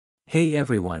Hey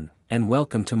everyone, and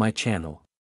welcome to my channel.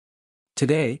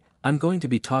 Today, I'm going to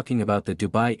be talking about the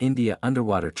Dubai-India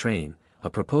underwater train, a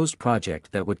proposed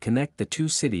project that would connect the two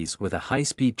cities with a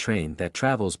high-speed train that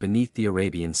travels beneath the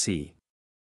Arabian Sea.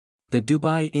 The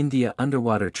Dubai-India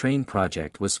underwater train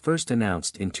project was first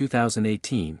announced in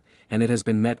 2018, and it has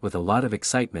been met with a lot of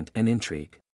excitement and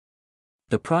intrigue.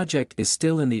 The project is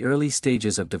still in the early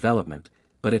stages of development,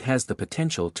 but it has the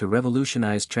potential to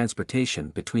revolutionize transportation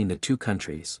between the two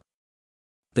countries.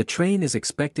 The train is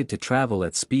expected to travel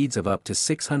at speeds of up to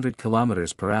 600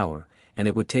 km per hour, and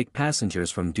it would take passengers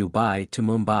from Dubai to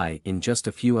Mumbai in just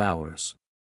a few hours.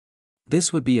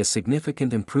 This would be a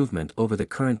significant improvement over the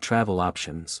current travel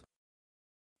options,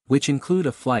 which include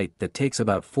a flight that takes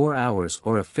about 4 hours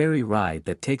or a ferry ride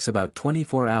that takes about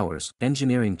 24 hours.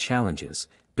 Engineering challenges.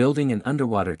 Building an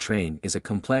underwater train is a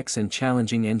complex and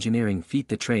challenging engineering feat.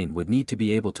 The train would need to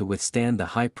be able to withstand the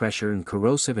high pressure and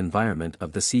corrosive environment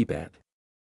of the seabed.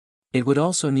 It would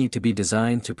also need to be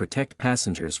designed to protect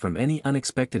passengers from any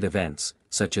unexpected events,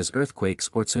 such as earthquakes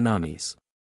or tsunamis.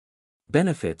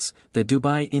 Benefits. The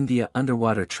Dubai-India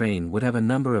underwater train would have a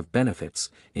number of benefits,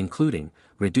 including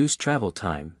reduced travel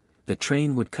time. The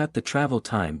train would cut the travel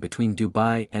time between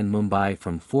Dubai and Mumbai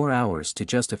from 4 hours to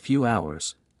just a few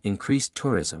hours. Increased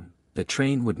tourism. The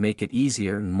train would make it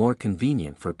easier and more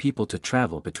convenient for people to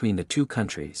travel between the two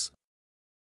countries,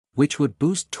 which would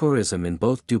boost tourism in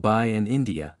both Dubai and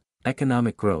India.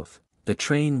 Economic growth. The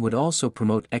train would also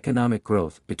promote economic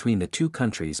growth between the two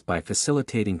countries by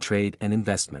facilitating trade and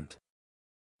investment.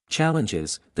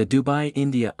 Challenges. The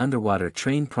Dubai-India underwater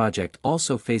train project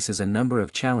also faces a number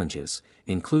of challenges,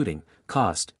 including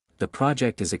cost. The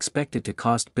project is expected to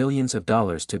cost billions of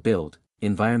dollars to build.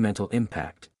 Environmental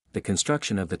impact. The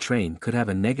construction of the train could have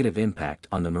a negative impact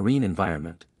on the marine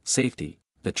environment. Safety.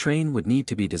 The train would need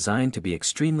to be designed to be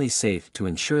extremely safe to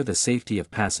ensure the safety of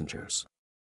passengers.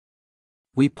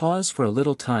 We pause for a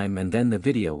little time and then the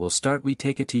video will start. We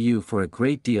take it to you for a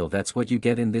great deal. That's what you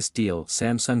get in this deal.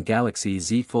 Samsung Galaxy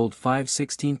Z Fold 5,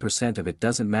 16% of it.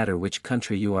 Doesn't matter which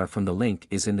country you are from. The link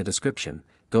is in the description.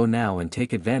 Go now and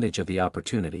take advantage of the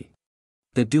opportunity.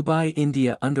 The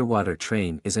Dubai-India underwater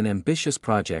train is an ambitious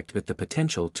project with the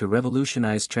potential to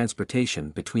revolutionize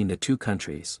transportation between the two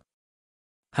countries.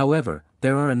 However,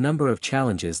 there are a number of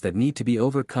challenges that need to be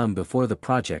overcome before the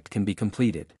project can be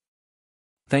completed.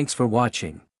 Thanks for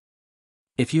watching.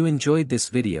 If you enjoyed this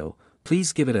video,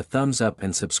 please give it a thumbs up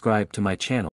and subscribe to my channel.